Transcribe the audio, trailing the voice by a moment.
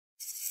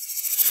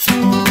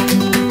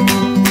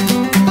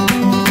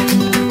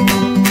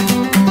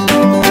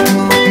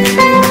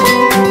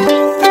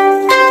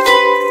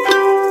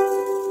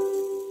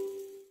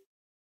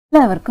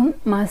എല്ലാവർക്കും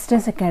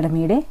മാസ്റ്റേഴ്സ്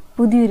അക്കാഡമിയുടെ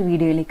പുതിയൊരു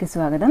വീഡിയോയിലേക്ക്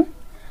സ്വാഗതം.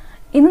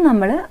 ഇന്ന്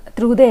നമ്മൾ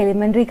ത്രൂ ദ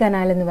എലിമെന്ററി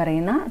കനാൽ എന്ന്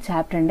പറയുന്ന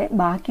ചാപ്റ്ററിൻ്റെ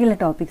ബാക്കിയുള്ള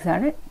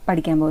ടോപ്പിക്സാണ്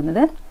പഠിക്കാൻ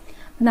പോകുന്നത്.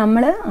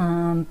 നമ്മൾ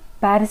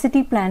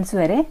പാരസിറ്റിക് പ്ലാന്റ്സ്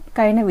വരെ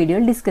കഴിഞ്ഞ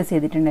വീഡിയോയിൽ ഡിസ്കസ്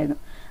ചെയ്തിട്ടുണ്ടായിരുന്നു.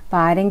 അപ്പോൾ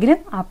ആരെങ്കിലും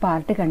ആ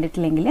പാർട്ട്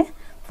കണ്ടിട്ടില്ലെങ്കിൽ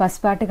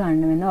ഫസ്റ്റ് പാർട്ട്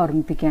കാണണമെന്ന്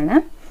ഓർമ്മിപ്പിക്കുകയാണ്.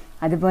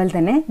 അതുപോലെ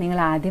തന്നെ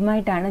നിങ്ങൾ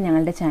ആദ്യമായിട്ടാണ്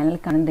ഞങ്ങളുടെ ചാനൽ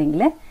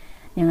കാണുന്നതെങ്കിൽ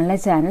ഞങ്ങളുടെ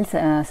ചാനൽ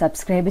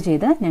സബ്സ്ക്രൈബ്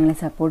ചെയ്ത് ഞങ്ങളെ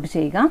സപ്പോർട്ട്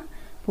ചെയ്യുക.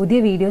 പുതിയ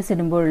വീഡിയോസ്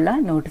ഇടുമ്പോഴുള്ള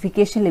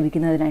നോട്ടിഫിക്കേഷൻ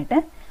ലഭിക്കുന്നതിനായിട്ട്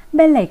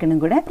ബെൽ ഐക്കണും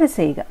കൂടെ പ്രസ്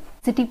ചെയ്യുക.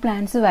 പാരസിറ്റിക്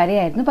പ്ലാന്റ്സ്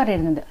വരെയായിരുന്നു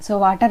പറയുന്നത്. So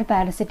what are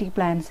parasitic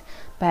plants?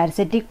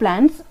 Parasitic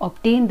plants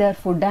obtain there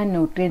food and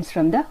nutrients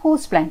from the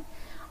host plant.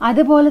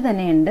 അതുപോലെ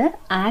തന്നെയുണ്ട്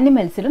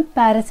ആനിമൽസിലും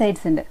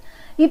പാരസൈറ്റ്സ് ഉണ്ട്.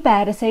 ഈ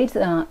പാരസൈറ്റ്സ്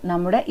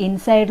നമ്മുടെ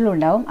ഇൻസൈഡിലും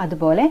ഉണ്ടാവും,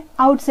 അതുപോലെ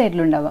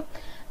ഔട്ട്സൈഡിലും ഉണ്ടാവും.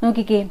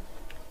 നോക്കിക്കേ,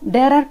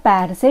 there are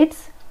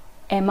parasites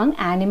among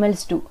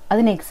animals to.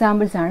 അതിന്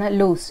എക്സാമ്പിൾസ് ആണ്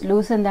ലൂസ്.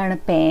 ലൂസ് എന്താണ്?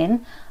 പേൻ,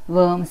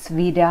 വേംസ്,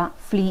 വിര,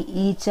 ഫ്ലീ,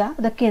 ഈച്ച,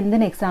 ഇതൊക്കെ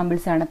എന്തിന്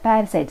എക്സാമ്പിൾസ് ആണ്?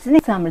 പാരസൈറ്റ്സിന്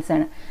എക്സാമ്പിൾസ്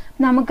ആണ്.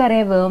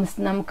 നമുക്കറിയാം വേംസ്,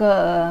 നമുക്ക്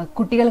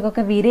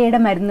കുട്ടികൾക്കൊക്കെ വിരയുടെ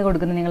മരുന്ന്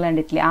കൊടുക്കുന്നത് നിങ്ങൾ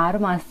കണ്ടിട്ടില്ലേ? 6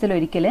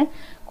 മാസത്തിലൊരിക്കൽ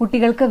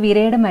കുട്ടികൾക്ക്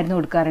വിരയുടെ മരുന്ന്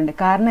കൊടുക്കാറുണ്ട്.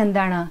 കാരണം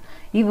എന്താണ്?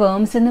 ഈ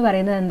വേംസ് എന്ന്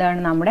പറയുന്നത് എന്താണ്?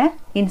 നമ്മുടെ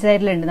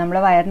ഇൻസൈഡിലുണ്ട്,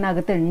 നമ്മുടെ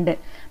വയറിനകത്ത് ഉണ്ട്.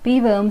 അപ്പോൾ ഈ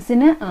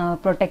വേംസിന്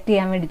പ്രൊട്ടക്ട്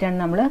ചെയ്യാൻ വേണ്ടിയിട്ടാണ്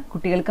നമ്മൾ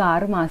കുട്ടികൾക്ക്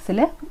 6 മാസത്തിൽ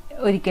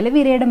ഒരിക്കൽ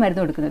വിരയുടെ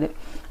മരുന്ന് കൊടുക്കുന്നത്.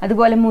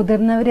 അതുപോലെ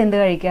മുതിർന്നവർ എന്ത്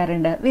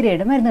കഴിക്കാറുണ്ട്?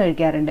 വിരയുടെ മരുന്ന്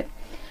കഴിക്കാറുണ്ട്.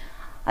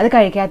 അത്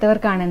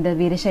കഴിക്കാത്തവർക്കാണ് എന്ത്?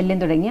 വിരശല്യം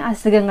തുടങ്ങിയ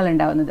അസുഖങ്ങൾ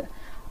ഉണ്ടാവുന്നത്.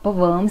 അപ്പോൾ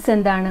വേംസ്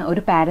എന്താണ്?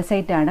 ഒരു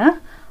പാരസൈറ്റ് ആണ്.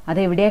 അത്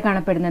എവിടെയാണ്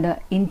കാണപ്പെടുന്നത്?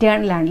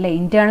 ഇന്റേണൽ ആണല്ലേ?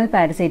 ഇന്റേണൽ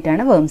പാരസൈറ്റ്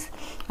ആണ് വേംസ്.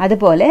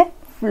 അതുപോലെ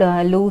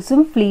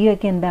ലൂസും ഫ്ലീയും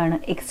ഒക്കെ എന്താണ്?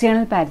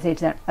 എക്സ്റ്റേണൽ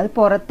പാരസൈറ്റ്സ് ആണ്. അത്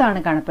പുറത്താണ്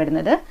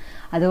കാണപ്പെടുന്നത്.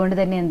 അതുകൊണ്ട്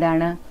തന്നെ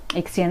എന്താണ്?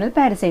 എക്സ്റ്റേണൽ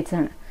പാരസൈറ്റ്സ്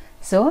ആണ്.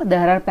 So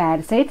there are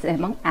parasites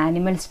among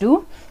animals to.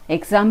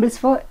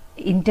 Examples for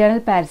internal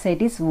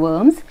parasite is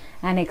worms,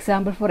 and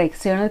example for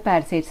external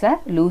parasites are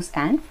loose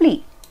and flea.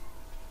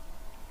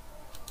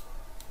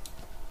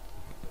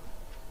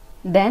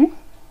 Then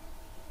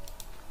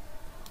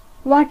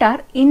what are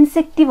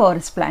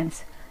insectivorous plants?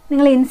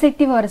 നിങ്ങൾ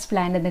insectivorous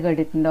plant എന്ന്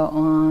കേട്ടിട്ടുണ്ടോ?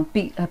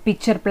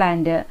 Pitcher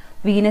plant,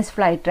 Venus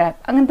fly trap,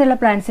 അങ്ങനത്തെയുള്ള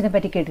പ്ലാന്റ്സിനെ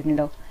പറ്റി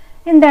കേട്ടിട്ടുണ്ടോ?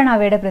 എന്താണ്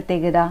അവയുടെ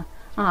പ്രത്യേകത?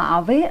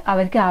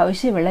 അവർക്ക്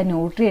ആവശ്യമുള്ള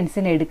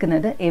ന്യൂട്രിയൻസിനെ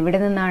എടുക്കുന്നത് എവിടെ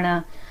നിന്നാണ്?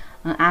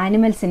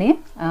 ആനിമൽസിനെ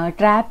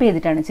ട്രാപ്പ്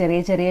ചെയ്തിട്ടാണ്.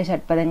 ചെറിയ ചെറിയ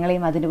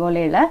ഷഡ്പദങ്ങളെയും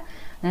അതുപോലെയുള്ള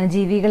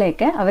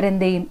ജീവികളെയൊക്കെ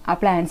അവരെന്ത് ചെയ്യും? ആ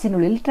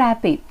പ്ലാന്റ്സിനുള്ളിൽ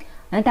ട്രാപ്പ് ചെയ്യും.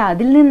 എന്നിട്ട്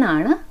അതിൽ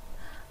നിന്നാണ്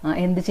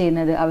എന്ത്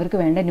ചെയ്യുന്നത്? അവർക്ക്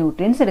വേണ്ട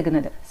ന്യൂട്രിയൻസ്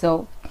എടുക്കുന്നത്. So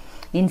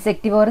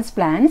insectivorous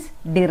plants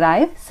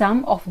derive some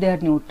of their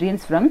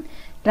nutrients from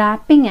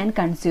trapping and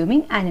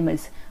consuming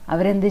animals.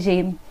 അവരെന്ത്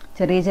ചെയ്യും?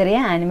 ചെറിയ ചെറിയ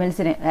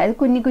ആനിമൽസിനെ, അതായത്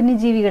കുഞ്ഞു കുഞ്ഞു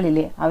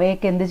ജീവികളില്ലേ,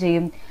 അവയൊക്കെ എന്ത്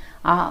ചെയ്യും?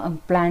 ആ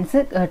പ്ലാന്റ്സ്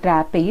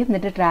ട്രാപ്പ് ചെയ്യും.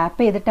 എന്നിട്ട് ട്രാപ്പ്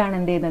ചെയ്തിട്ടാണ്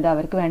എന്ത് ചെയ്യുന്നത്?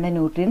 അവർക്ക് വേണ്ട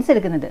ന്യൂട്രിയൻസ്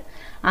എടുക്കുന്നത്.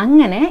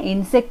 അങ്ങനെ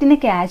ഇൻസെക്റ്റിനെ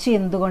ക്യാച്ച്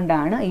ചെയ്യുന്നത്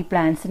കൊണ്ടാണ് ഈ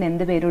പ്ലാന്റ്സിന്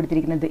എന്ത് പേര്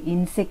കൊടുത്തിരിക്കുന്നത്?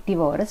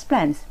 Insectivorous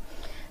plants.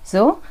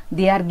 So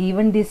they are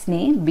given this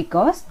name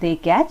because they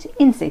catch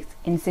insects.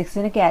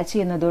 ഇൻസെക്ട്സിനെ catch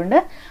ചെയ്യുന്നതുകൊണ്ട്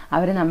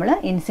അവർ നമ്മൾ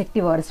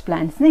ഇൻസെക്ടിവോറസ്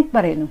പ്ലാന്റ്സ് എന്ന്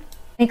പറയുന്നു.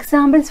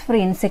 Examples for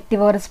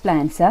insectivorous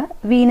plants R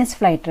Venus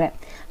fly trap.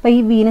 അപ്പോൾ ഈ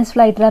വീനസ്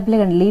ഫ്ലൈ ട്രാപ്പിൽ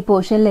കണ്ടില്ലേ, ഈ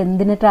പോർഷനിൽ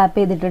എന്തിനെ ട്രാപ്പ്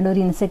ചെയ്തിട്ടുണ്ട്? ഒരു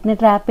ഇൻസെക്റ്റിനെ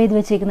ട്രാപ്പ് ചെയ്ത്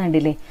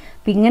വെച്ചേക്കുന്നുണ്ടല്ലേ.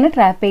 അപ്പം ഇങ്ങനെ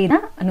ട്രാപ്പ് ചെയ്ത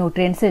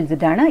ന്യൂട്രിയൻസ്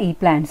എടുത്തിട്ടാണ് ഈ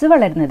പ്ലാന്റ്സ്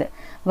വളരുന്നത്.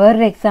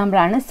 വേറൊരു എക്സാമ്പിൾ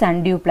ആണ്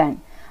sundew plant.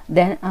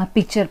 Then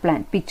pitcher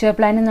plant. Pitcher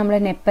plant നമ്മൾ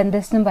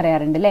നെപ്പന്തസ് എന്നും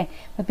പറയാറുണ്ട് അല്ലേ.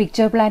 അപ്പോൾ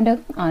പിക്ചർ പ്ലാന്റ്,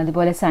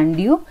 അതുപോലെ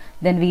sundew,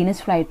 then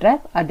Venus fly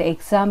trap are the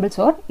examples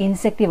for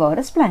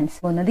insectivorous plants.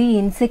 പോകുന്നത് ഈ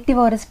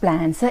ഇൻസെക്ടിവോറസ്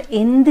പ്ലാന്റ്സ്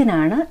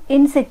എന്തിനാണ്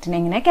ഇൻസെക്റ്റിനെ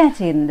എങ്ങനെ ക്യാച്ച്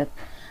ചെയ്യുന്നത്?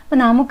 അപ്പോൾ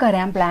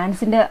നമുക്കറിയാം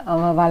പ്ലാന്റ്സിൻ്റെ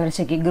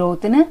വളർച്ചയ്ക്ക്,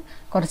 ഗ്രോത്തിന്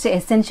കുറച്ച്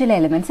എസെൻഷ്യൽ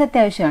എലിമെന്റ്സ്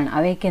അത്യാവശ്യമാണ്.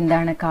 അവയ്ക്ക്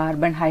എന്താണ്?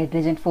 Carbon,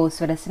 hydrogen,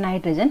 phosphorus,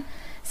 nitrogen,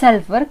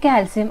 sulphur,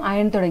 calcium,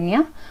 iron തുടങ്ങിയ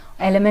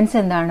എലിമെന്റ്സ്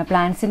എന്താണ്?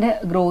 പ്ലാന്റ്സിന്റെ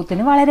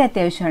ഗ്രോത്തിന് വളരെ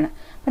അത്യാവശ്യമാണ്.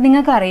 അപ്പം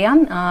നിങ്ങൾക്കറിയാം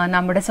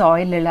നമ്മുടെ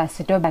സോയിലുള്ള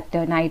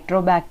അസിറ്റോബാക്ടർ,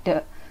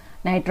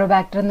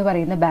 നൈട്രോബാക്ടർ എന്ന്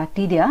പറയുന്ന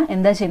ബാക്ടീരിയ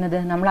എന്താ ചെയ്യുന്നത്?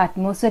 നമ്മൾ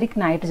അറ്റ്മോസ്ഫിയറിക്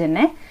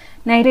നൈട്രജനെ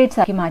നൈട്രേറ്റ്സ്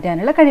ആക്കി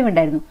മാറ്റാനുള്ള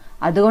കഴിവുണ്ടായിരുന്നു.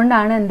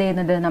 അതുകൊണ്ടാണ് എന്ത്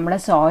ചെയ്യുന്നത്? നമ്മുടെ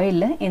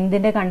സോയിലിൽ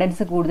എന്തിന്റെ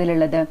കണ്ടൻസ്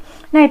കൂടുതലുള്ളത്?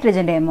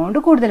 നൈട്രജന്റെ എമൗണ്ട്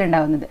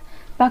കൂടുതലുണ്ടാവുന്നത്.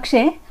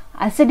 പക്ഷേ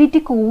അസിഡിറ്റി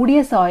കൂടിയ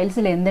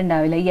സോയിൽസിൽ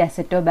എന്തുണ്ടാവില്ല? ഈ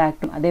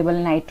അസിറ്റോബാക്ടറും അതേപോലെ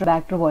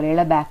നൈട്രോബാക്ടർ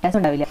പോലെയുള്ള ബാക്ടീരിയസ്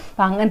ഉണ്ടാവില്ല.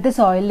 അപ്പം അങ്ങനത്തെ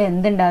സോയിലിൽ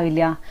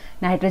എന്തുണ്ടാവില്ല?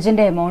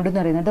 നൈട്രജന്റെ എമൗണ്ട്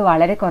എന്ന് പറയുന്നത്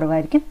വളരെ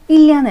കുറവായിരിക്കും,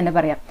 ഇല്ല എന്ന് തന്നെ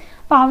പറയാം.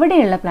 അപ്പം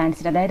അവിടെയുള്ള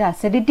പ്ലാന്റ്സിന്, അതായത്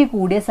അസിഡിറ്റി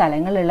കൂടിയ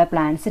സ്ഥലങ്ങളിലുള്ള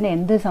പ്ലാന്റ്സിന്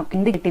എന്ത്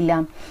കിട്ടില്ല?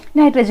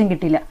 നൈട്രജൻ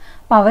കിട്ടില്ല.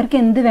 അപ്പം അവർക്ക്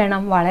എന്ത്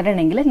വേണം?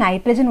 വളരണമെങ്കിൽ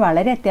നൈട്രജൻ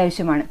വളരെ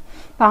അത്യാവശ്യമാണ്.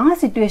 അപ്പം ആ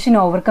സിറ്റുവേഷൻ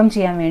ഓവർകം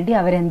ചെയ്യാൻ വേണ്ടി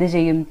അവരെന്ത്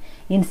ചെയ്യും?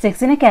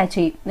 ഇൻസെക്ട്സിനെ ക്യാച്ച്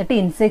ചെയ്യും. എന്നിട്ട്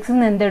ഇൻസെക്ട്സിൽ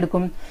നിന്ന്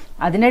എന്തെടുക്കും?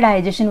 അതിൻ്റെ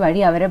ഡൈജഷൻ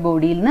വഴി അവരുടെ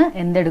ബോഡിയിൽ നിന്ന്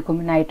എന്തെടുക്കും?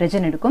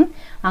 നൈട്രജൻ എടുക്കും.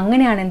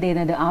 അങ്ങനെയാണ് എന്ത്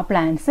ചെയ്യുന്നത്? ആ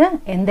പ്ലാന്റ്സ്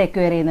എന്ത്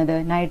എക്വയർ ചെയ്യുന്നത്?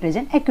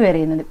 നൈട്രജൻ എക്വയർ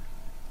ചെയ്യുന്നത്.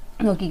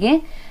 നോക്കിക്കേ,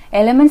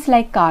 elements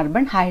like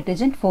carbon,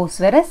 hydrogen,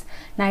 phosphorus,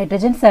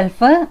 nitrogen,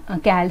 sulfur,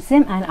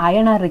 calcium and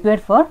iron are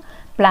required for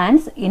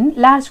plants in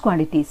large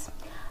quantities.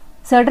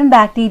 Certain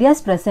bacteria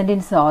present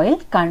in soil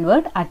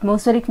convert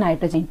atmospheric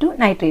nitrogen to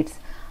nitrates.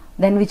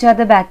 Then which are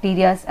the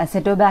bacteria?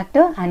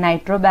 Acetobacter and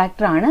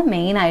Nitrobacter ആണ്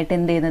main ആയിട്ട്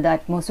എന്ത് ചെയ്യുന്നത്?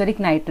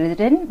 Atmospheric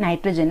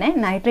നൈട്രജനെ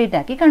nitrate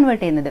ആക്കി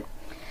convert ചെയ്യുന്നത്.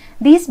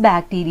 These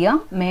bacteria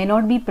may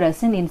not be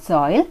present in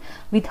soil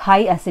with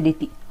high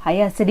acidity. High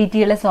acidity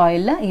ഉള്ള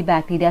സോയിലിൽ ഈ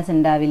bacterias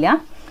ഉണ്ടാവില്ല.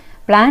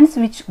 Plants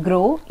which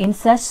grow in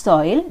such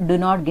soil do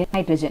not get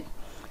nitrogen.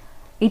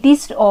 It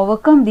is to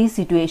overcome these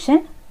situation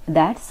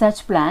that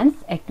such plants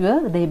acquire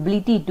the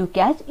ability to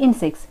catch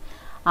insects.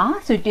 ആ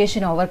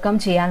situation overcome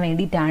ചെയ്യാൻ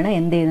വേണ്ടിയിട്ടാണ്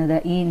എന്ത് ചെയ്യുന്നത്,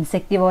 ഈ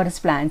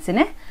insectivorous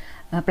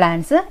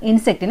plants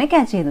ഇൻസെക്റ്റിനെ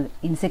catch ചെയ്യുന്നത്.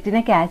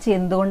 ഇൻസെക്റ്റിനെ catch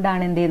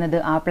ചെയ്യുന്നതുകൊണ്ടാണ് എന്ത് ചെയ്യുന്നത്,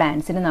 ആ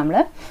പ്ലാന്റ്സിന് നമ്മൾ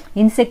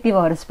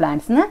ഇൻസെക്ടിവോറസ്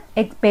പ്ലാന്റ്സ് എന്ന്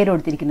പേര്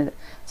കൊടുത്തിരിക്കുന്നത്.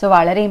 സോ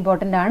വളരെ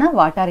ഇമ്പോർട്ടൻ്റ് ആണ്,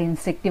 what are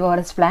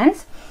insectivorous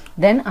plants,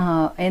 then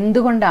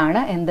എന്തുകൊണ്ടാണ്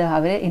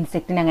അവർ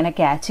ഇൻസെക്റ്റിനെ അങ്ങനെ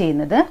ക്യാച്ച്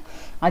ചെയ്യുന്നത്,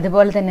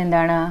 അതുപോലെ തന്നെ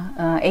എന്താണ്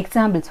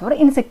എക്സാമ്പിൾസ് ഫോർ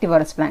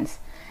ഇൻസെക്ടിവോറസ് പ്ലാന്റ്സ്.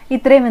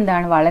 ഇത്രയും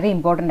എന്താണ് വളരെ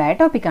ഇമ്പോർട്ടൻ്റ് ആയ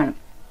ടോപ്പിക്കാണ്.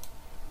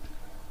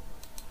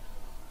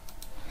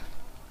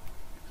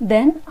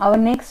 Then our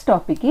next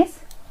topic is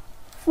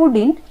food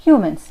in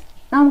humans.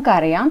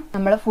 നമുക്കറിയാം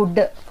നമ്മൾ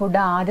ഫുഡ്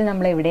ആദ്യം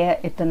നമ്മൾ എവിടെയാണ്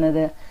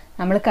എത്തുന്നത്,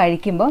 നമ്മൾ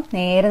കഴിക്കുമ്പോൾ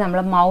നേരെ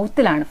നമ്മളെ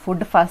മൗത്തിലാണ്.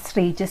 Food first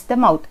reaches the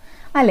mouth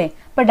അല്ലേ.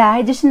 അപ്പോൾ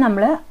ഡൈജഷൻ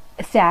നമ്മൾ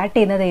സ്റ്റാർട്ട്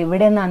ചെയ്യുന്നത്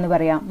എവിടെ നിന്നാണെന്ന്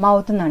പറയാം,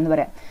 മൗത്ത് നിന്നാണെന്ന്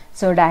പറയാം.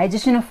 So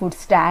digestion of food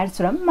starts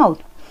from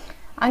mouth.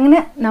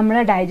 അങ്ങനെ നമ്മൾ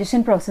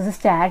ഡൈജഷൻ പ്രോസസ്സ്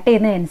സ്റ്റാർട്ട്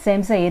ചെയ്യുന്ന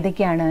എൻസൈംസ്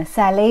ഏതൊക്കെയാണ്,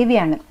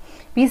 സലൈവയാണ്.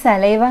 ഈ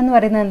സലൈവ എന്ന്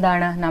പറയുന്നത്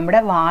എന്താണ്, നമ്മുടെ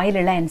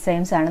വായിലുള്ള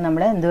എൻസൈംസ് ആണ്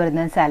നമ്മൾ എന്ത്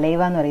പറയുന്നത്,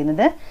 സലൈവ എന്ന്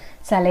പറയുന്നത്.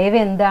 സലൈവ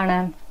എന്താണ്,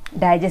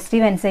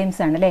 ഡൈജസ്റ്റീവ് എൻസൈംസ്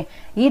ആണ് അല്ലേ.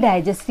 ഈ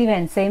ഡൈജസ്റ്റീവ്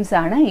എൻസൈംസ്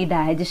ആണ് ഈ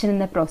ഡൈജഷൻ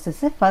എന്ന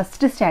പ്രോസസ്സ്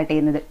ഫസ്റ്റ് സ്റ്റാർട്ട്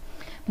ചെയ്യുന്നത്.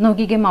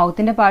 നോക്കിക്കേ,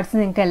 മൗത്തിൻ്റെ പാർട്സ്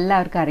നിങ്ങൾക്ക്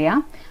എല്ലാവർക്കും അറിയാം.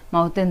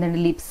 മൗത്ത് എന്താണ്,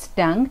 ലിപ്സ്,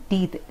 ടങ്,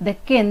 ടീത്ത്,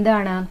 ഇതൊക്കെ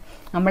എന്താണ്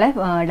നമ്മളെ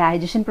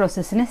ഡൈജഷൻ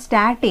പ്രോസസ്സിനെ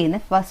സ്റ്റാർട്ട് ചെയ്യുന്ന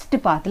ഫസ്റ്റ്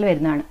പാർട്ടിൽ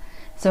വരുന്നതാണ്.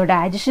 So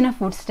digestion of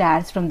food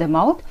starts from the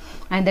mouth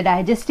and the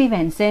digestive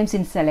enzymes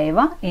in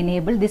saliva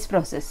enable this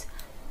process.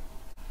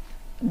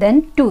 Then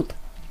tooth.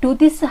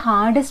 Tooth is the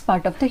hardest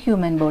part of the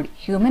human body.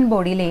 Human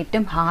ബോഡിയിലെ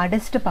ഏറ്റവും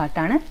hardest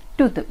പാർട്ടാണ്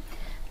tooth.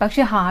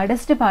 പക്ഷേ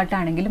hardest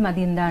പാർട്ടാണെങ്കിലും അത്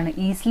എന്താണ്,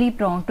 easily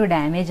prawn to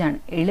damage ആണ്.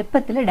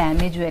 എളുപ്പത്തിൽ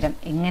damage വരാം.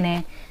 എങ്ങനെ,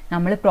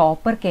 നമ്മൾ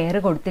പ്രോപ്പർ കെയർ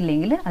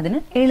കൊടുത്തില്ലെങ്കിൽ അതിന്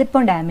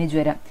എളുപ്പം ഡാമേജ്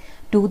വരാം.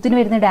 ടൂത്തിന്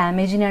വരുന്ന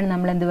ഡാമേജിനാണ്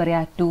നമ്മൾ എന്ത്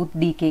പറയുക, ടൂത്ത്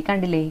ഡീക്കേ.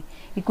 കണ്ടില്ലേ,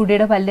 ഈ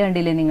കുട്ടിയുടെ പല്ല്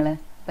കണ്ടില്ലേ നിങ്ങൾ.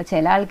 അപ്പോൾ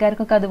ചില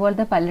ആൾക്കാർക്കൊക്കെ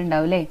അതുപോലത്തെ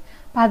പല്ലുണ്ടാവും അല്ലേ.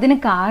 അപ്പോൾ അതിന്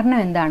കാരണം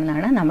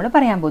എന്താണെന്നാണ് നമ്മൾ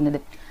പറയാൻ പോകുന്നത്.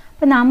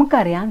 അപ്പോൾ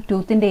നമുക്കറിയാം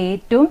ടൂത്തിൻ്റെ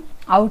ഏറ്റവും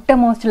ഔട്ടർ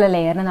മോസ്റ്റുള്ള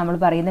ലെയറിന് നമ്മൾ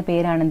പറയുന്ന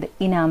പേരാണെന്ത്,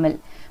 ഇനാമൽ.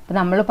 അപ്പോൾ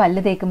നമ്മൾ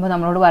പല്ല് തേക്കുമ്പോൾ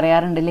നമ്മളോട്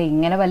പറയാറുണ്ടല്ലേ,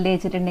 ഇങ്ങനെ പല്ല്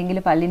തേച്ചിട്ടുണ്ടെങ്കിൽ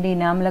പല്ലിൻ്റെ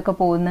ഇനാമലൊക്കെ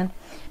പോകുന്നത്.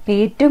 അപ്പോൾ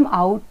ഏറ്റവും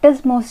ഔട്ടർ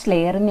മോസ്റ്റ്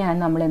ലെയറിനെയാണ്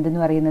നമ്മൾ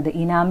എന്തെന്ന് പറയുന്നത്,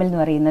 ഇനാമൽ എന്ന്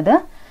പറയുന്നത്.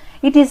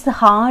 It is the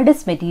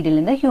hardest material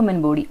in the human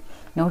body.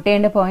 Not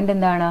ചെയ്യേണ്ട പോയിന്റ്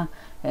എന്താണ്,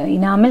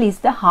 enamel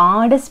is the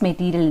hardest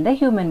material in the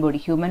human body.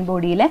 Human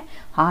ബോഡിയിലെ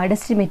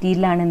hardest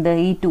മെറ്റീരിയലാണ് എന്ത്,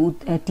 ഈ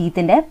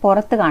ടീത്തിൻ്റെ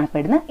പുറത്ത്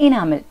കാണപ്പെടുന്ന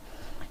enamel.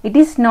 It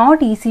is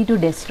not easy to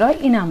destroy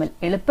enamel.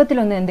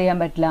 എളുപ്പത്തിലൊന്നും എന്ത് ചെയ്യാൻ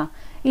പറ്റില്ല,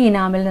 ഈ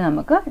ഇനാമലിന്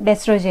നമുക്ക്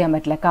ഡെസ്ട്രോയ് ചെയ്യാൻ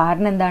പറ്റില്ല.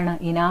 കാരണം എന്താണ്,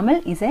 enamel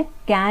is A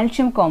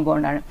calcium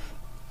കോമ്പൗണ്ടാണ്.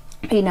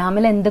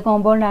 Enamel എന്ത്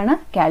കോമ്പൗണ്ടാണ്,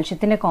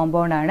 കാൽഷ്യത്തിൻ്റെ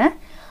കോമ്പൗണ്ടാണ്.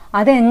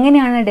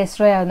 അതെങ്ങനെയാണ്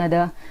ഡെസ്ട്രോയ്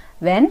ആവുന്നത്,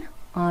 when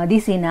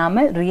this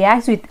enamel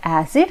reacts with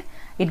acid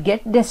it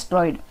get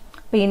destroyed.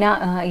 അപ്പോൾ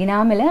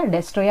ഇനാമൽ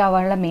ഡെസ്ട്രോയ്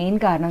ആവാനുള്ള മെയിൻ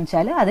കാരണം എന്ന്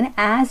വെച്ചാൽ അതിന്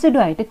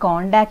ആസിഡുമായിട്ട്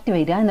കോണ്ടാക്ട്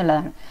വരിക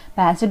എന്നുള്ളതാണ്.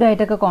 അപ്പോൾ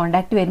ആസിഡുമായിട്ടൊക്കെ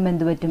കോണ്ടാക്ട് വരുമ്പോൾ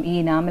എന്ത് പറ്റും, ഈ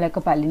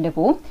ഇനാമലൊക്കെ പല്ലിൻ്റെ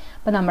പോവും.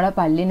 അപ്പോൾ നമ്മളെ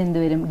പല്ലിന് എന്ത്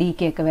വരും,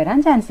 ഡീക്കേ ഒക്കെ വരാൻ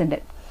ചാൻസ് ഉണ്ട്.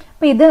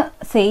 അപ്പോൾ ഇത്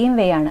സെയിം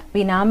വേ ആണ്.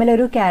 അപ്പോൾ ഇനാമൽ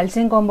ഒരു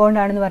കാൽഷ്യം കോമ്പൗണ്ട്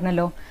ആണെന്ന്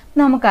പറഞ്ഞല്ലോ.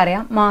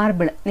 നമുക്കറിയാം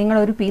മാർബിൾ,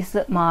 നിങ്ങളൊരു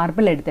പീസ്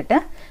മാർബിൾ എടുത്തിട്ട്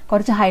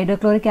കുറച്ച്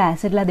ഹൈഡ്രോക്ലോറിക്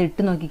ആസിഡിൽ അത്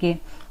ഇട്ട് നോക്കിക്കേ,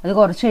 അത്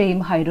കുറച്ച്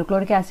കഴിയുമ്പോൾ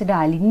ഹൈഡ്രോക്ലോറിക് ആസിഡ്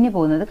അലിഞ്ഞു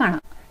പോകുന്നത്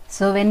കാണാം.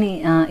 So when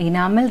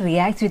enamel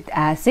reacts with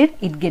acid,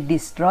 it gets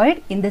destroyed.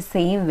 In the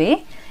same way,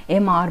 a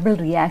marble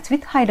reacts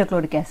with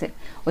hydrochloric acid.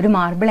 ഒരു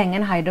മാർബിൾ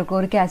എങ്ങനെ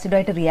ഹൈഡ്രോക്ലോറിക്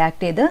ആസിഡുമായിട്ട്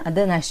റിയാക്ട് ചെയ്ത് അത്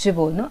നശിച്ചു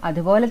പോകുന്നു,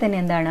 അതുപോലെ തന്നെ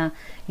എന്താണ്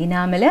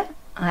ഇനാമൽ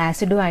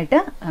ആസിഡുമായിട്ട്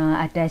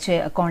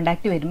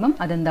കോണ്ടാക്ട് വരുമ്പം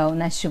അതെന്താവും,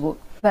 നശിച്ചു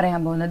പോകും.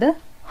 പറയാൻ പോകുന്നത്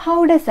how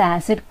does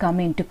acid come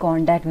in to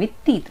contact with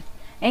teeth.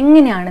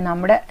 എങ്ങനെയാണ്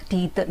നമ്മുടെ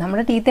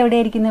ടീത്ത്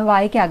എവിടെയായിരിക്കുന്നത്,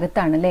 വായ്ക്ക്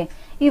അകത്താണ് അല്ലേ.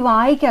 ഈ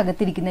വായ്ക്ക്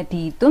അകത്തിരിക്കുന്ന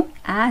ടീത്തും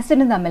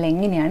ആസിഡും തമ്മിൽ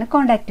എങ്ങനെയാണ്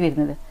കോണ്ടാക്ട്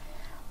വരുന്നത്.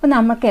 അപ്പോൾ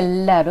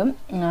നമുക്കെല്ലാവരും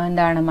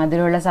എന്താണ്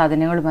മധുരമുള്ള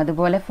സാധനങ്ങളും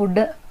അതുപോലെ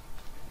ഫുഡ്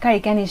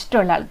കഴിക്കാൻ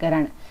ഇഷ്ടമുള്ള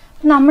ആൾക്കാരാണ്.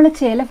 നമ്മൾ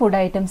ചില ഫുഡ്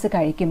ഐറ്റംസ്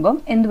കഴിക്കുമ്പം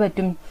എന്ത്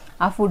പറ്റും,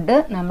 ആ ഫുഡ്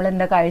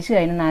നമ്മളെന്താ കഴിച്ചു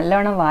കഴിഞ്ഞാൽ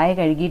നല്ലവണ്ണം വായ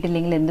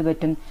കഴുകിയിട്ടില്ലെങ്കിൽ എന്ത്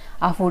പറ്റും,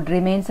 ആ ഫുഡ്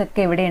റിമെയിൻസ്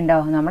ഒക്കെ എവിടെ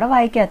ഉണ്ടാവും, നമ്മുടെ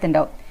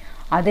വായ്ക്കകത്തുണ്ടാവും.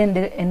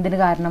 എന്തിന്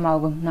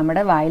കാരണമാകും,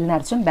 നമ്മുടെ വായിൽ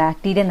നിറച്ചും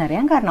ബാക്ടീരിയ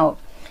നിറയാൻ കാരണമാകും.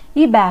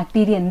 ഈ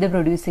ബാക്ടീരിയ എന്ത്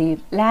പ്രൊഡ്യൂസ് ചെയ്യും,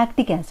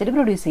 ലാക്റ്റിക് ആസിഡ്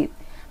പ്രൊഡ്യൂസ് ചെയ്യും.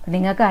 അപ്പം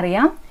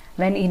നിങ്ങൾക്കറിയാം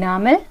when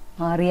enamel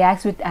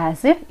reacts with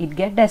acid it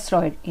get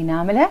destroyed.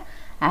 Enamel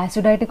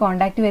ആസിഡായിട്ട്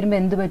contact വരുമ്പോൾ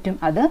എന്ത് പറ്റും,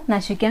 അത്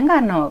നശിക്കാൻ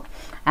കാരണമാകും.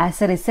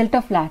 As A result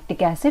of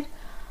lactic acid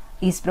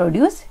is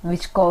produce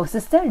which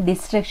causes the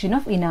destruction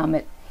of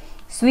enamel.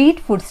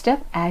 Sweet food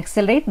stuff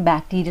accelerate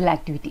bacterial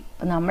activity.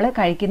 അപ്പോൾ നമ്മൾ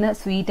കഴിക്കുന്ന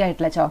സ്വീറ്റ്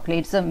ആയിട്ടുള്ള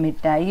ചോക്ലേറ്റ്സും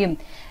മിഠായിയും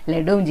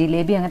ലഡുവും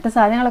ജിലേബി അങ്ങനത്തെ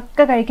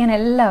സാധനങ്ങളൊക്കെ കഴിക്കാൻ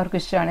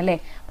എല്ലാവർക്കും ഇഷ്ടമാണ് അല്ലേ.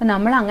 അപ്പോൾ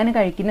നമ്മൾ അങ്ങനെ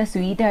കഴിക്കുന്ന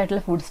സ്വീറ്റ്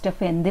ആയിട്ടുള്ള ഫുഡ്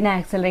സ്റ്റഫ് എന്തിനെ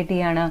ആക്സലറേറ്റ്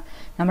ചെയ്യാണ്,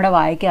 നമ്മുടെ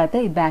വായ്ക്കകത്ത്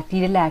ഈ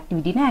ബാക്ടീരിയൽ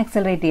ആക്ടിവിറ്റീനെ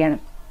ആക്സലറേറ്റ് ചെയ്യാണ്.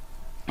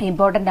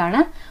 ഇമ്പോർട്ടൻ്റ് ആണ്.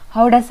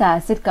 How does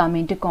acid come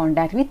in to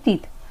contact with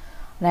teeth.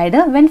 അതായത്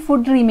when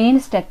food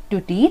remains stuck to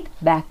teeth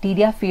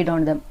bacteria feed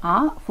on them. ആ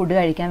ഫുഡ്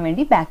കഴിക്കാൻ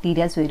വേണ്ടി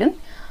ബാക്ടീരിയാസ് വരും.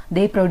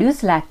 ദേ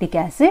produce lactic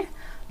acid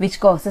which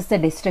causes the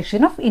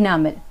destruction of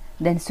enamel.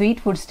 Then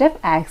sweet food step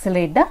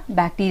accelerate the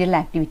bacterial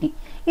activity.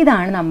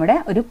 ഇതാണ് നമ്മുടെ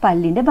ഒരു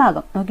പല്ലിന്റെ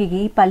ഭാഗം. നോക്കിക്കേ,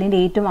 ഈ പല്ലിന്റെ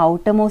ഏറ്റവും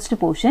outer most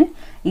portion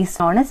is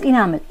known as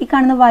enamel. ഈ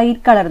കാണുന്ന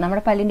വൈറ്റ് കളർ,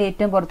 നമ്മുടെ പല്ലിന്റെ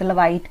ഏറ്റവും പുറത്തുള്ള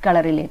വൈറ്റ്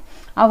കളറില്ലേ,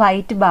 ആ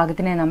വൈറ്റ്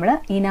ഭാഗത്തിനെ നമ്മൾ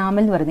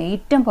ഇനാമൽ എന്ന് പറയുന്നത്,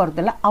 ഏറ്റവും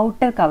പുറത്തുള്ള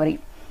outer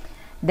covering.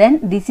 Then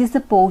this is the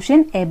portion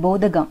above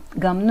the gum.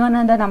 Gum എന്ന്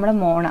പറഞ്ഞാൽ എന്താ, നമ്മുടെ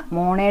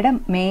മോണയുടെ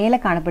മേലെ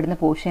കാണപ്പെടുന്ന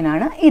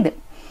പോർഷനാണ് ഇത്.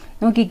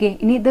 നോക്കിക്കേ,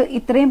 ഇനി ഇത്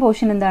ഇത്രയും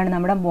പോർഷൻ എന്താണ്,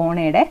 നമ്മുടെ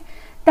മോണയുടെ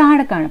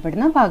താഴെ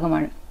കാണപ്പെടുന്ന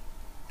ഭാഗമാണ്.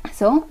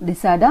 So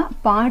this are the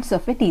parts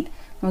of A teeth.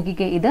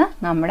 നോക്കിക്കേ, ഇത്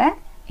നമ്മുടെ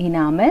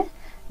ഇനാമൽ,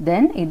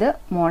 ദെൻ ഇത്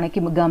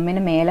മോണയ്ക്ക്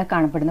ഗമ്മിന് മേലെ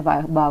കാണപ്പെടുന്ന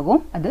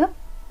ഭാഗവും അത്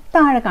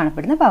താഴെ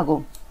കാണപ്പെടുന്ന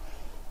ഭാഗവും.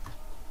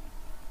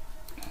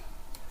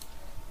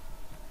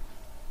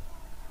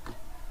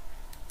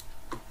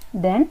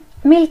 Then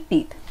milk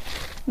teeth.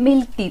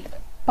 Milk teeth,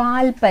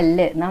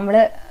 പാൽപ്പല്ല്. നമ്മൾ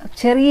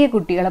ചെറിയ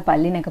കുട്ടികളെ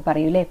പല്ലിനൊക്കെ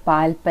പറയൂലേ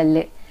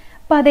പാൽപ്പല്ല്.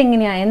 അപ്പം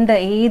അതെങ്ങനെയാണ്,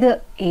 ഏത്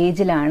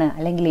ഏജിലാണ്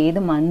അല്ലെങ്കിൽ ഏത്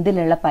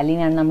മന്തിലുള്ള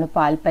പല്ലിനാണ് നമ്മൾ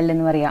പാൽപ്പല്ല്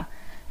എന്ന് പറയുക?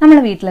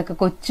 നമ്മളെ വീട്ടിലൊക്കെ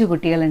കൊച്ചു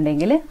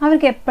കുട്ടികളുണ്ടെങ്കിൽ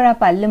അവർക്ക് എപ്പോഴാണ്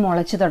പല്ല്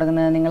മുളച്ച്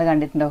തുടങ്ങുന്നത് നിങ്ങൾ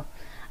കണ്ടിട്ടുണ്ടോ?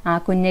 ആ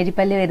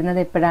കുഞ്ഞരിപ്പല്ല് വരുന്നത്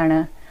എപ്പോഴാണ്?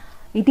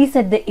 It is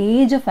at the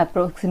age of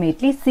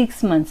approximately 6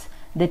 months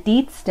the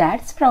teeth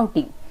start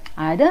sprouting.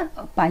 അതായത്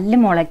പല്ല്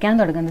മുളയ്ക്കാൻ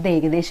തുടങ്ങുന്നത്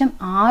ഏകദേശം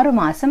 6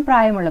 മാസം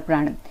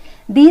പ്രായമുള്ളപ്പോഴാണ്.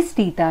 These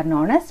teeth R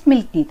known as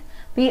milk teeth.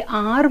 അപ്പോൾ ഈ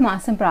 6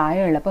 മാസം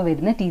പ്രായമുള്ളപ്പോൾ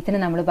വരുന്ന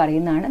ടീത്തിനെ നമ്മൾ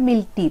പറയുന്നതാണ്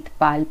മിൽക്ക് ടീത്ത്,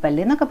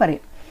 പാൽപ്പല്ല് എന്നൊക്കെ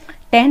പറയും.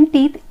 10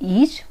 teeth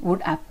each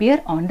would appear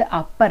on the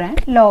upper and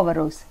lower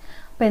rows.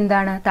 അപ്പോൾ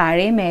എന്താണ്,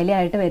 താഴെയും മേലെ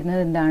ആയിട്ട്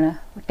വരുന്നത് എന്താണ്,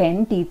 10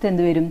 teeth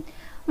എന്ത് വരും.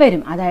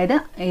 അതായത്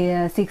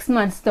 6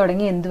 months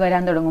തുടങ്ങി എന്ത്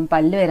വരാൻ തുടങ്ങും,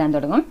 പല്ല് വരാൻ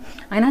തുടങ്ങും.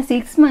 അങ്ങനെ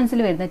 6 months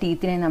വരുന്ന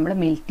ടീത്തിനെ നമ്മൾ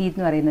മിൽക്ക് ടീത്ത്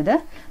എന്ന് പറയുന്നത്.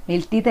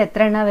 മിൽക്ക് ടീത്ത്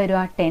എത്ര എണ്ണ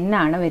വരിക, 10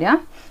 ആണ് വരിക.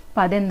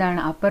 അപ്പോൾ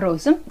അതെന്താണ്, അപ്പർ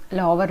റോസും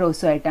ലോവർ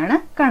റോസും ആയിട്ടാണ്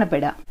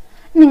കാണപ്പെടുക.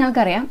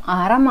 നിങ്ങൾക്കറിയാം,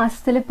 6ാം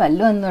മാസത്തിൽ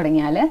പല്ല് വന്നു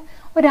തുടങ്ങിയാൽ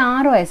ഒരു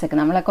 6 വയസ്സൊക്കെ,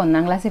 നമ്മളൊക്കെ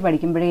 1ാം ക്ലാസ്സിൽ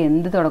പഠിക്കുമ്പോഴേ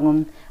എന്ത് തുടങ്ങും,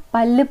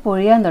 പല്ല്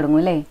പൊഴിയാൻ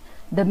തുടങ്ങും അല്ലേ.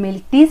 The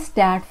milk teeth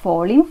start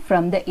falling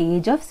from the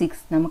age of 6.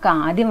 നമുക്ക്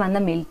ആദ്യം വന്ന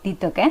മിൽക്ക്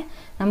ടീത്ത് ഒക്കെ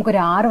നമുക്കൊരു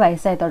 6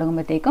 വയസ്സായി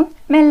തുടങ്ങുമ്പോഴത്തേക്കും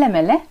മെല്ലെ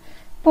മെല്ലെ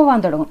പോവാൻ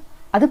തുടങ്ങും.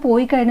 അത്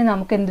പോയി കഴിഞ്ഞ്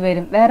നമുക്ക് എന്ത്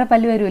വരും, വേറെ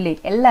പല്ല് വരൂലേ,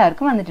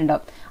 എല്ലാവർക്കും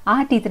വന്നിട്ടുണ്ടാവും. ആ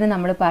ടീത്തിന്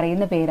നമ്മൾ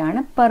പറയുന്ന പേരാണ്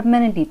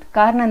പെർമനന്റ് ടീത്ത്.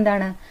 കാരണം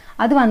എന്താണ്,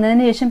 അത്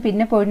വന്നതിന് ശേഷം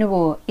പിന്നെ പൊഴിഞ്ഞു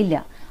പോവോ, ഇല്ല.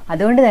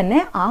 അതുകൊണ്ട് തന്നെ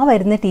ആ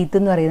വരുന്ന ടീത്ത്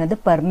എന്ന് പറയുന്നത്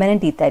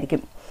പെർമനന്റ് ടീത്ത്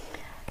ആയിരിക്കും.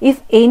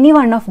 If any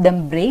one of them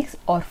breaks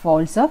or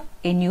false of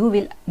A new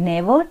will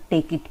never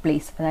take it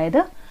place.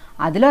 അതായത്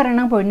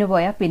അതിലൊരെണ്ണം പൊഴിഞ്ഞു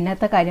പോയാൽ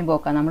പിന്നത്തെ കാര്യം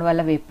പോക്കാം, നമ്മൾ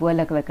വല്ല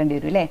വെപ്പുവല്ലൊക്കെ വെക്കേണ്ടി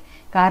വരും അല്ലേ.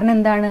 കാരണം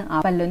എന്താണ്, ആ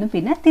പല്ലൊന്നും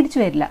പിന്നെ തിരിച്ചു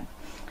വരില്ല.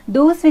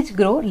 Those which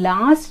grow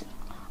last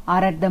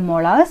R at the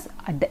molars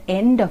at the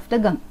end of the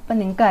gum. അപ്പം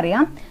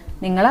നിങ്ങൾക്കറിയാം,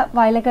 നിങ്ങളെ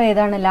വയലൊക്കെ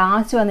ഏതാണ്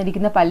ലാസ്റ്റ്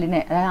വന്നിരിക്കുന്ന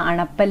പല്ലിനെ, അതായത്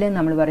അണപ്പല്ല്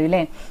നമ്മൾ പറയും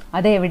അല്ലേ,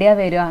 അത് എവിടെയാണ്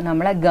വരിക,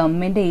 നമ്മളെ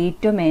ഗമ്മിൻ്റെ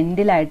ഏറ്റവും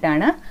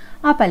എൻഡിലായിട്ടാണ്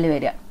ആ പല്ല്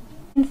വരിക.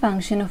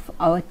 ഫങ്ഷൻ ഓഫ്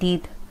അവർ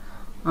ടീത്ത്,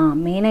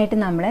 മെയിനായിട്ട്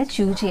നമ്മളെ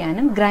ച്യൂ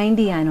ചെയ്യാനും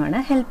ഗ്രൈൻഡ് ചെയ്യാനുമാണ്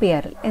ഹെൽപ്പ്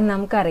ചെയ്യാറ് എന്ന്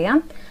നമുക്കറിയാം.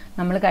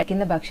 നമ്മൾ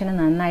കഴിക്കുന്ന ഭക്ഷണം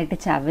നന്നായിട്ട്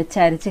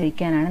ചവച്ചരച്ച്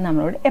കഴിക്കാനാണ്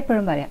നമ്മളോട്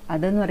എപ്പോഴും പറയാം.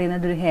 അതെന്ന്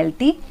പറയുന്നത് ഒരു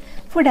ഹെൽത്തി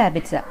ഫുഡ്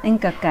ഹാബിറ്റ്സാണ്,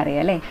 നിങ്ങൾക്കൊക്കെ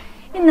അറിയാം അല്ലേ.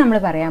 ഇന്ന് നമ്മൾ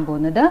പറയാൻ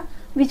പോകുന്നത്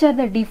which are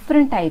the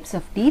different types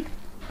of teeth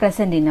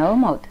present in our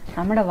mouth.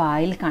 നമ്മുടെ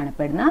വായിൽ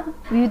കാണപ്പെടുന്ന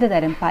വിവിധ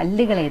തരം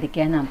പല്ലുകൾ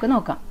ഏതൊക്കെയാണെന്ന് നമുക്ക്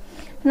നോക്കാം.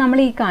 നമ്മൾ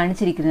ഈ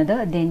കാണിച്ചിരിക്കുന്നത്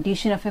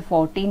ഡെന്റിഷൻ ഓഫ് എ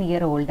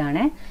 14-year-old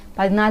ആണ്.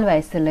 14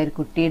 വയസ്സുള്ള ഒരു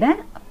കുട്ടിയുടെ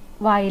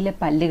വായിലെ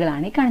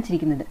പല്ലുകളാണ് ഈ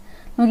കാണിച്ചിരിക്കുന്നത്.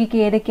 നോക്കിക്ക്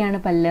ഏതൊക്കെയാണ്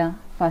പല്ല്.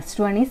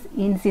 First one is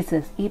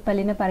incisors. ഈ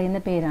പല്ലിനെ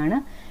പറയുന്ന പേരാണ്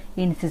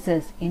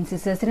ഇൻസിസേഴ്സ്.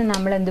 ഇൻസിസേഴ്സിന്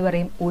നമ്മൾ എന്ത്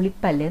പറയും,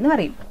 ഉളിപ്പല്ല് എന്ന്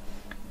പറയും.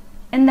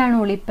 എന്താണ്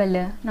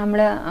ഉളിപ്പല്ല്? നമ്മൾ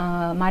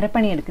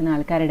മരപ്പണി എടുക്കുന്ന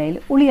ആൾക്കാരുടെ ഇടയിൽ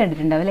ഉളി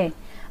കണ്ടിട്ടുണ്ടാവും അല്ലേ.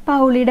 അപ്പോൾ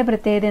ആ ഉളിയുടെ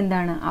പ്രത്യേകത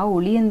എന്താണ്, ആ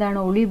ഉളി എന്താണ്,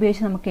 ഉളി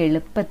ഉപയോഗിച്ച് നമുക്ക്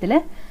എളുപ്പത്തിൽ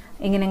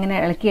ഇങ്ങനെ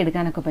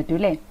ഇളക്കിയെടുക്കാനൊക്കെ പറ്റും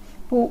അല്ലേ.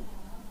 അപ്പോൾ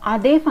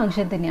അതേ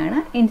ഫങ്ഷൻ തന്നെയാണ്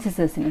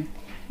ഇൻസിസേഴ്സിനും.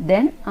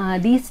 ദെൻ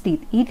ദീസ്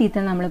ടീത്ത്, ഈ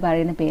ടീത്ത് നമ്മൾ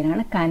പറയുന്ന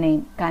പേരാണ്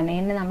കനൈൻ.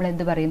 കനൈനെ നമ്മൾ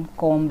എന്ത് പറയും,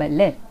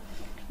 കോമ്പല്ല്.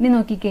 ഇനി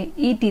നോക്കിക്കേ,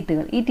 ഈ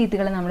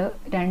ടീത്തുകൾ നമ്മൾ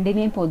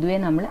രണ്ടിനെയും പൊതുവേ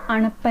നമ്മൾ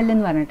അണപ്പല്ല്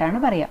എന്ന് പറഞ്ഞിട്ടാണ്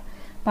പറയുക.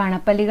 അപ്പോൾ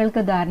അണപ്പല്ലുകൾക്ക്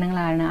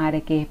ഉദാഹരണങ്ങളാണ്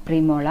ആരൊക്കെ,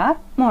 പ്രീമോളാർ,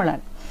 മോളാർ.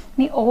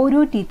 ഇനി ഓരോ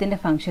ടീത്തിൻ്റെ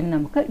ഫംഗ്ഷൻ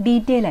നമുക്ക്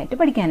ഡീറ്റെയിൽ ആയിട്ട്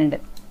പഠിക്കാനുണ്ട്.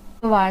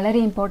 വളരെ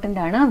ഇമ്പോർട്ടൻ്റ്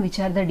ആണ് which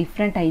are the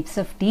different types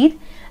of teeth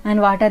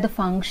and what are the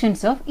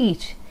functions of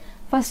each.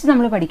 First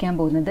നമ്മൾ പഠിക്കാൻ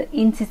പോകുന്നത്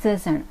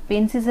ഇൻസിസേഴ്സ് ആണ്. അപ്പോൾ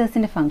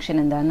ഇൻസിസേഴ്സിൻ്റെ ഫംഗ്ഷൻ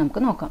എന്താണെന്ന്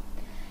നമുക്ക് നോക്കാം.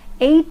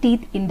 8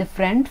 teeth in the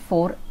front,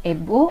 4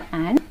 above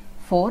and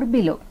 4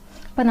 below.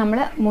 അപ്പോൾ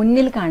നമ്മൾ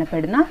മുന്നിൽ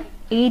കാണപ്പെടുന്ന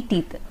 8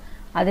 teeth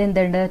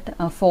അതെന്തുണ്ട്,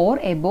 4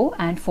 above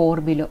and 4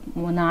 below.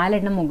 4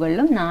 എണ്ണം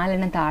മുകളിലും 4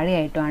 എണ്ണം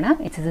താഴെയായിട്ടുമാണ്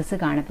ഇൻസിസേഴ്സ്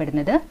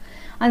കാണപ്പെടുന്നത്.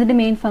 അതിൻ്റെ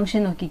മെയിൻ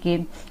ഫംഗ്ഷൻ നോക്കിക്കേ,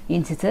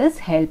 incisors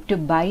help to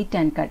byte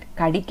and cut.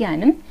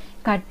 കടിക്കാനും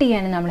cut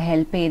ചെയ്യാനും നമ്മൾ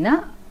ഹെൽപ്പ് ചെയ്യുന്ന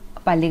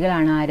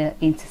പല്ലുകളാണ് ആര്,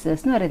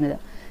 ഇൻസിസേഴ്സ് എന്ന് പറയുന്നത്.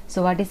 So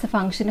what is the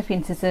function of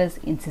incisors?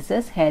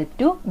 Incisors help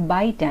to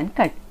byte and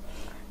cut.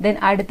 Then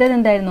അടുത്തത്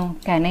എന്തായിരുന്നു,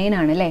 കനൈൻ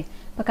ആണ് അല്ലേ.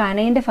 അപ്പോൾ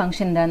കനൈൻ്റെ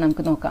ഫംഗ്ഷൻ എന്താണെന്ന്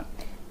നമുക്ക് നോക്കാം.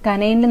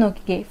 കനൈനിൽ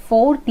നോക്കിക്കേ,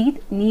 4 teeth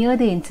near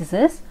the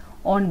incisors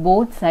on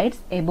both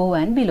sides above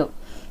and below.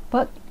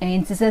 അപ്പോൾ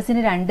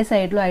ഇൻസിസേഴ്സിന് 2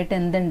 സൈഡിലുമായിട്ട്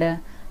എന്തുണ്ട്,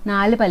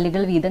 4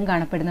 പല്ലുകൾ വീതം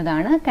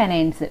കാണപ്പെടുന്നതാണ്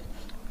കനൈൻസ്.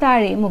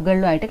 താഴെയും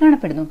മുകളിലുമായിട്ട്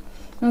കാണപ്പെടുന്നു.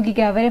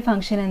 നോക്കിക്കേ, അവരുടെ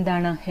ഫംഗ്ഷൻ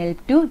എന്താണ്,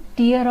 help to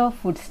tear of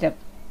food step.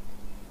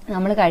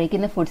 നമ്മൾ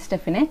കഴിക്കുന്ന ഫുഡ്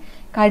സ്റ്റെപ്പിനെ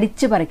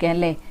കടിച്ചു പറിക്കാൻ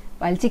അല്ലേ,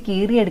 വലിച്ച്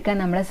കീറിയെടുക്കാൻ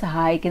നമ്മളെ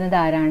സഹായിക്കുന്നത്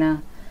ആരാണ്?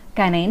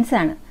 കനൈൻസ്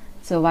ആണ്.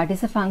 So what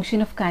is the function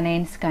of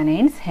canines?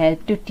 Canines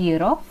help to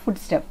tear of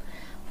food stuff.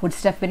 Food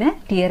സ്റ്റഫിനെ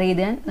tear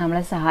ചെയ്താൻ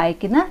നമ്മളെ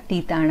സഹായിക്കുന്ന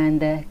ടീത്താണ്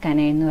എന്ത്?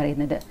 കനൈൻ എന്ന്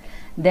പറയുന്നത്.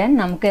 ദെൻ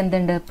നമുക്ക്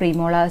എന്തുണ്ട്?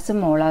 പ്രീമോളാസും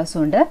മോളാസും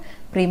ഉണ്ട്.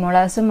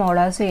 പ്രീമോളാസും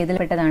മോളാസും ഏതിൽ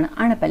പെട്ടതാണ്?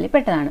 അണപ്പല്ലിൽ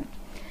പെട്ടതാണ്.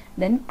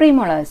 Then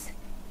premolars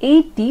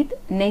 8 teeth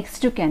next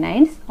to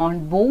canines on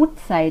both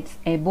sides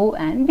above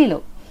and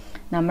below.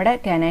 നമ്മുടെ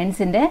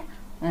കനൈൻസിൻ്റെ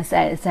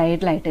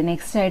സൈഡിലായിട്ട്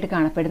നെക്സ്റ്റ് ആയിട്ട്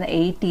കാണപ്പെടുന്ന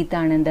 8 teeth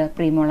ആണ് എന്ത്?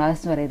 പ്രീമോളാസ്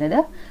എന്ന് പറയുന്നത്.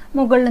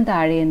 മുകളിലും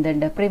താഴെ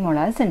എന്തുണ്ട്?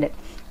 പ്രീമോളാസ് ഉണ്ട്.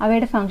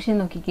 അവയുടെ ഫംഗ്ഷൻ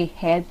നോക്കിക്കേ.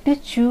 Help to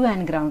chew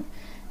and ground.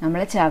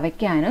 നമ്മളെ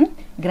ചവയ്ക്കാനും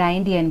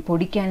ഗ്രൈൻഡ് ചെയ്യാനും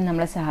പൊടിക്കാനും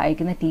നമ്മളെ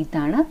സഹായിക്കുന്ന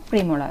ടീത്താണ്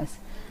premolars.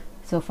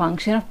 So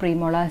function of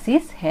premolars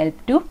is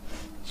help to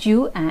chew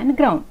and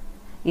ground.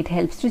 It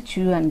helps to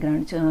chew and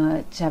ground.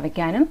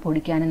 ചവയ്ക്കാനും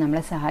പൊടിക്കാനും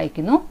നമ്മളെ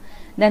സഹായിക്കുന്നു.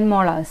 Then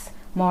molars.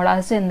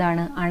 മോളാസ്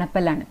എന്താണ്?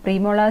 അണപ്പല്ലാണ്.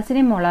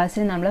 പ്രീമോളാസിനെയും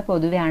മോളാസിനെയും നമ്മൾ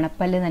പൊതുവെ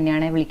അണപ്പല്ല്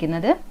തന്നെയാണ്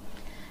വിളിക്കുന്നത്.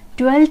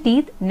 12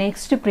 teeth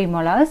next to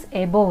premolars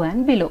above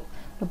and below.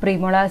 ഇപ്പോൾ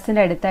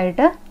പ്രീമോളാസിൻ്റെ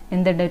അടുത്തായിട്ട്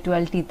എന്തുണ്ട്?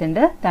 12 teeth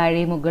ഉണ്ട്,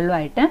 താഴെയും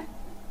മുകളിലുമായിട്ട്.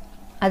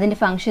 അതിൻ്റെ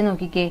ഫംഗ്ഷൻ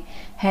നോക്കിക്കേ.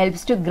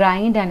 Helps to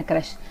grind and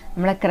crush.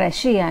 നമ്മളെ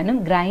ക്രഷ് ചെയ്യാനും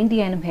ഗ്രൈൻഡ്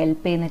ചെയ്യാനും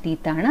ഹെൽപ്പ് ചെയ്യുന്ന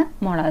ടീത്താണ്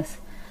മോളാസ്.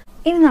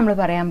 ഇനി നമ്മൾ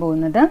പറയാൻ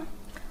പോകുന്നത്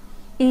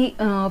ഈ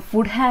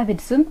ഫുഡ്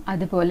ഹാബിറ്റ്സും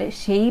അതുപോലെ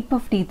ഷേപ്പ്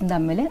ഓഫ് ടീത്തും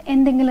തമ്മിൽ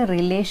എന്തെങ്കിലും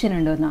റിലേഷൻ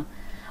ഉണ്ടോ എന്നാ.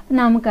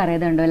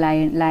 നമുക്കറിയാതുണ്ടോ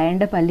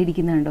ലയണിൻ്റെ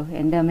പല്ലിരിക്കുന്നുണ്ടോ?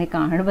 എൻ്റെ അമ്മയെ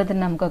കാണുമ്പോൾ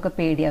തന്നെ നമുക്കൊക്കെ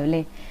പേടിയാവും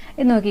അല്ലേ?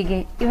 ഇത് നോക്കിക്കേ.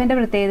 ഇവൻ്റെ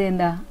പ്രത്യേകത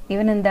എന്താ?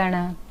 ഇവൻ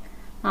എന്താണ്?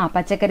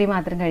 പച്ചക്കറി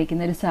മാത്രം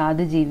കഴിക്കുന്ന ഒരു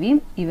സാധു ജീവിയും.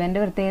 ഇവൻ്റെ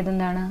പ്രത്യേകത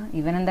എന്താണ്?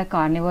 ഇവനെന്താ?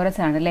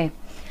 കാർണിവോറസ് ആണല്ലേ.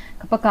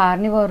 അപ്പോൾ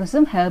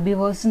കാർണിവോറസും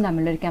ഹെർബിവോറസും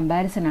തമ്മിലൊരു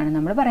കമ്പാരിസൺ ആണ്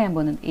നമ്മൾ പറയാൻ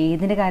പോകുന്നത്.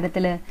 ഏതിൻ്റെ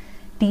കാര്യത്തിൽ?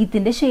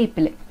 ടീത്തിൻ്റെ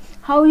ഷേപ്പിൽ.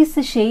 How is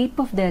the shape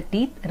of their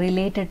teeth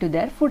related to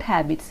their food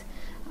habits?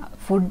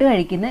 Food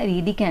കഴിക്കുന്ന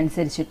രീതിക്ക്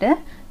അനുസരിച്ചിട്ട്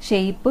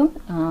ഷേപ്പും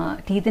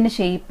ടീത്തിൻ്റെ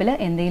ഷേപ്പിൽ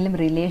എന്തെങ്കിലും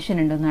റിലേഷൻ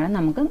ഉണ്ടോയെന്നാണ്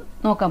നമുക്ക്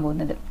നോക്കാൻ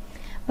പോകുന്നത്.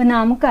 അപ്പം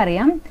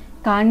നമുക്കറിയാം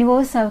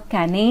കാർണിവോഴ്സ് ആവ്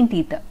കനൈൻ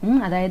ടീത്ത്.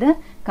 അതായത്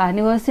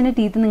കാർണിവോഴ്സിൻ്റെ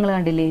ടീത്ത് നിങ്ങൾ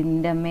കണ്ടില്ലേ?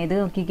 എൻ്റെ അമ്മ ഇത്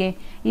നോക്കിക്കേ.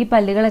 ഈ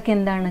പല്ലുകളൊക്കെ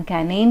എന്താണ്?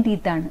 കനൈൻ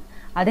ടീത്താണ്.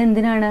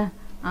 അതെന്തിനാണ്?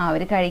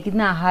 അവർ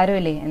കഴിക്കുന്ന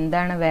ആഹാരമല്ലേ,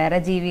 എന്താണ്? വേറെ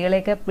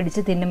ജീവികളെയൊക്കെ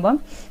പിടിച്ച് തിന്നുമ്പം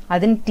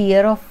അതിന്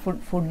ടിയർ ഓഫ്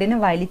ഫുഡിനെ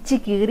വലിച്ച്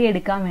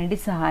കീറിയെടുക്കാൻ വേണ്ടി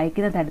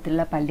സഹായിക്കുന്ന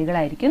തരത്തിലുള്ള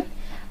പല്ലുകളായിരിക്കും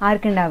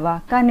ആർക്കുണ്ടാവുക?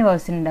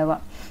 കാർണിവോഴ്സിനുണ്ടാവുക.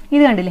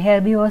 ഇത് കണ്ടില്ലേ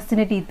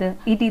ഹെർബിവോഴ്സിൻ്റെ ടീത്ത്?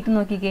 ഈ ടീത്ത്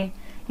നോക്കിക്കേ.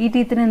 ഈ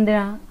ടീത്തിന്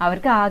എന്തിനാ?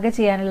 അവർക്ക് ആകെ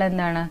ചെയ്യാനുള്ള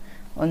എന്താണ്?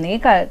 ഒന്നേ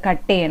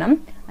കട്ട് ചെയ്യണം,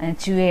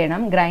 ച്യൂ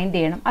ചെയ്യണം, ഗ്രൈൻഡ്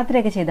ചെയ്യണം,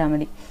 അത്രയൊക്കെ ചെയ്താൽ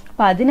മതി.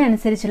 അപ്പോൾ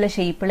അതിനനുസരിച്ചുള്ള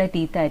ഷേപ്പുള്ള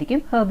ടീത്തായിരിക്കും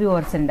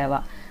ഹെർബിവോഴ്സ്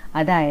ഉണ്ടാവുക.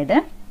 അതായത്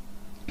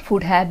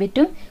ഫുഡ്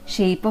ഹാബിറ്റും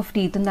ഷേപ്പ് ഓഫ്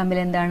ടീത്തും തമ്മിൽ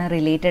എന്താണ്?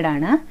 റിലേറ്റഡ്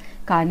ആണ്.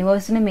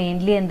 കാർണിവോഴ്സിന്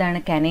മെയിൻലി എന്താണ്?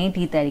 കനൈൻ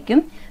ടീത്ത് ആയിരിക്കും,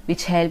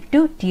 which help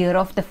to tear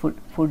of the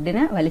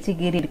ഫുഡിനെ വലിച്ച്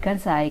കീറിയെടുക്കാൻ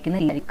സഹായിക്കുന്ന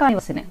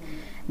കാർണിവോഴ്സിന്.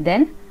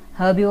 ദെൻ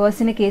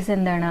ഹെർബിവോഴ്സിന്റെ കേസ്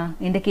എന്താണ്?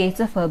 In the case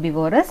of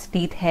herbivorous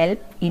teeth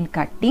help in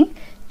cutting,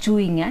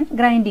 chewing and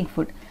grinding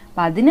food.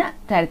 അപ്പം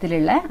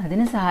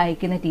അതിന്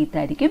സഹായിക്കുന്ന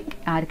ടീത്തായിരിക്കും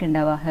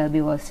ആർക്കുണ്ടാവുക?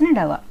 ഹെർബിവോഴ്സിന്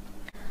ഉണ്ടാവുക.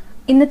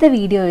 ഇന്നത്തെ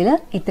വീഡിയോയിൽ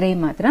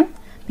ഇത്രയും മാത്രം.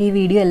 ഈ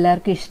വീഡിയോ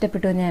എല്ലാവർക്കും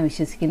ഇഷ്ടപ്പെട്ടു എന്ന് ഞാൻ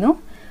വിശ്വസിക്കുന്നു.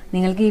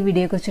 നിങ്ങൾക്ക് ഈ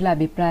വീഡിയോയെക്കുറിച്ചുള്ള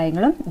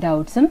അഭിപ്രായങ്ങളും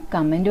ഡൗട്ട്സും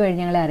കമൻറ്റ് വഴി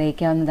ഞങ്ങളെ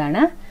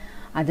അറിയിക്കാവുന്നതാണ്.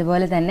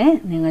 അതുപോലെ തന്നെ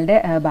നിങ്ങളുടെ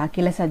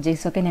ബാക്കിയുള്ള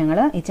സബ്ജക്ട്സൊക്കെ ഞങ്ങൾ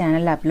ഈ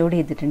ചാനലിൽ അപ്ലോഡ്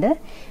ചെയ്തിട്ടുണ്ട്.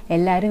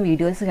 എല്ലാവരും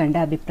വീഡിയോസ് കണ്ട്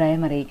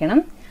അഭിപ്രായം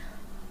അറിയിക്കണം.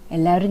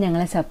 എല്ലാവരും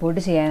ഞങ്ങളെ സപ്പോർട്ട്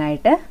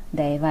ചെയ്യാനായിട്ട്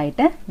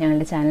ദയവായിട്ട്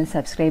ഞങ്ങളുടെ ചാനൽ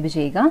സബ്സ്ക്രൈബ്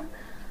ചെയ്യുക.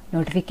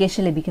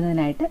 നോട്ടിഫിക്കേഷൻ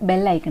ലഭിക്കുന്നതിനായിട്ട്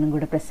ബെൽ ഐക്കണും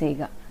കൂടെ പ്രസ്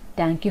ചെയ്യുക.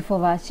 Thank you for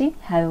watching.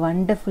 Have A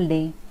wonderful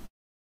day.